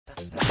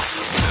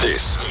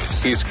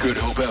This is Good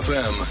Hope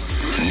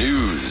FM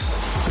News.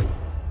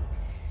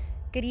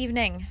 Good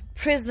evening.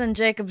 President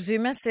Jacob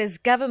Zuma says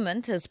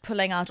government is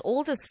pulling out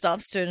all the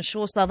stops to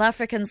ensure South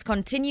Africans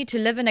continue to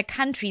live in a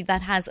country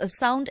that has a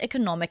sound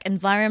economic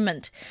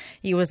environment.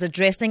 He was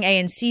addressing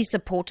ANC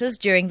supporters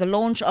during the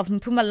launch of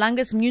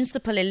Mpumalanga's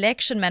municipal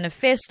election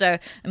manifesto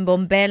in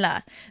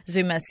Mbombela.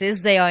 Zuma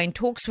says they are in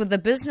talks with the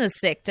business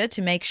sector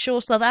to make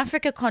sure South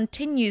Africa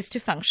continues to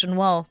function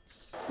well.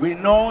 We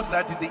know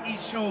that the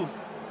issue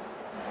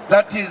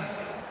that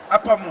is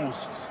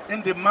uppermost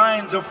in the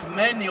minds of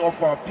many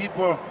of our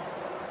people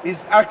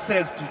is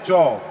access to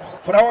jobs.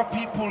 For our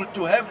people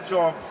to have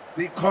jobs,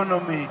 the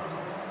economy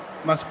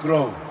must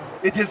grow.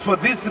 It is for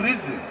this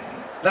reason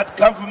that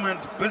government,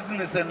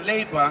 business and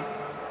labor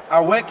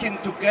are working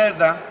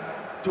together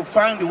to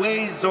find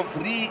ways of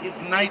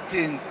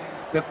reigniting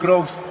the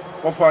growth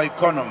of our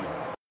economy.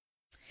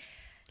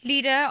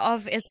 Leader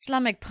of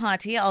Islamic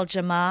Party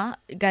Al-Jama,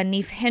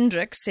 Ghanif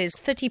Hendricks, says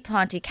 30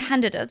 party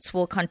candidates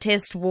will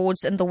contest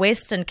wards in the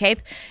Western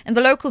Cape in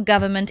the local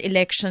government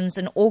elections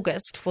in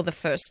August for the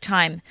first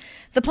time.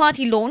 The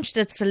party launched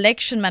its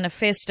election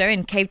manifesto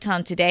in Cape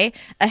Town today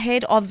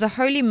ahead of the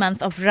holy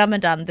month of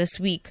Ramadan this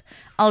week.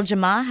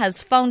 Al-Jama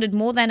has founded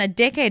more than a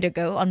decade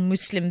ago on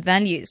Muslim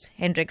values.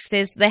 Hendricks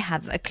says they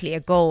have a clear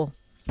goal.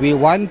 We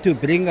want to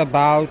bring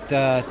about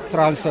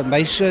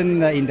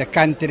transformation in the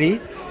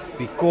country,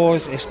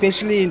 because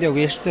especially in the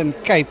Western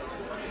Cape,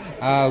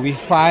 we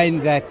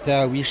find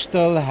that we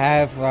still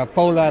have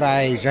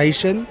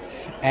polarization,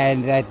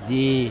 and that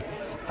the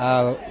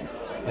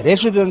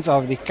residents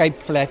of the Cape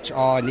Flats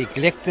are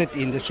neglected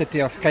in the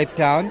city of Cape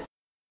Town.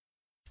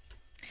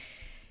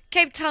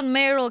 Cape Town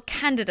mayoral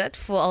candidate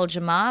for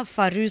Al-Jama,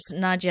 Farouz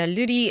Nadia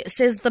Ludi,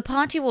 says the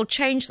party will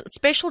change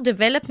special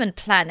development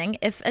planning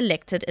if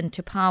elected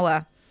into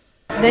power.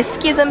 The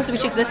schisms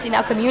which exist in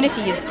our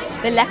communities,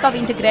 the lack of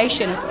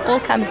integration,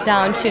 all comes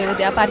down to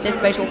the apartheid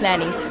spatial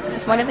planning.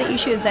 It's one of the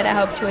issues that I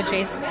hope to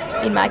address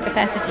in my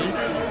capacity.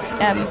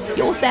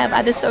 You also have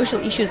other social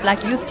issues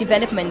like youth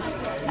development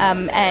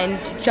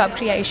and job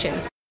creation.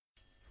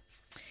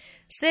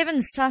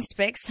 7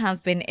 suspects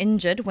have been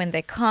injured when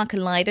their car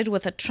collided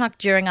with a truck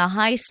during a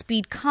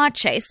high-speed car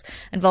chase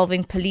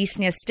involving police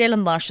near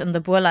Stellenbosch in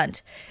the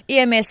Boland.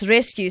 EMS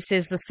Rescue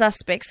says the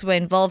suspects were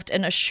involved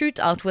in a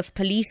shootout with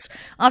police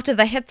after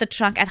they hit the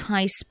truck at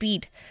high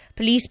speed.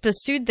 Police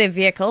pursued their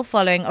vehicle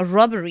following a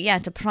robbery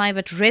at a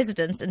private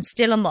residence in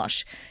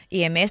Stellenbosch.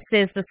 EMS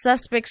says the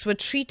suspects were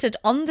treated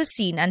on the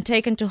scene and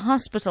taken to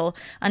hospital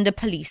under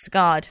police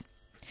guard.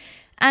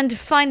 And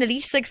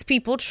finally, 6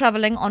 people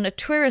travelling on a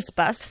tourist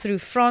bus through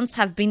France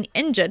have been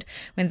injured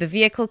when the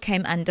vehicle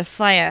came under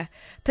fire.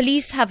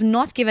 Police have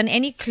not given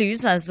any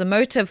clues as the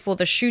motive for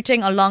the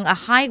shooting along a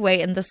highway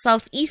in the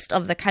southeast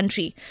of the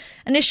country.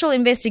 Initial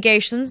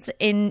investigations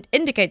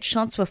indicate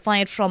shots were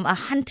fired from a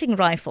hunting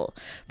rifle.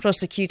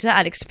 Prosecutor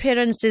Alex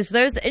Perrin says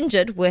those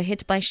injured were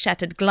hit by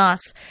shattered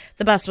glass.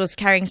 The bus was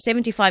carrying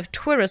 75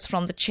 tourists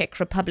from the Czech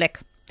Republic.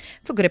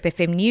 For Good Hope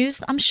FM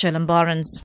News, I'm Shirley Barnes.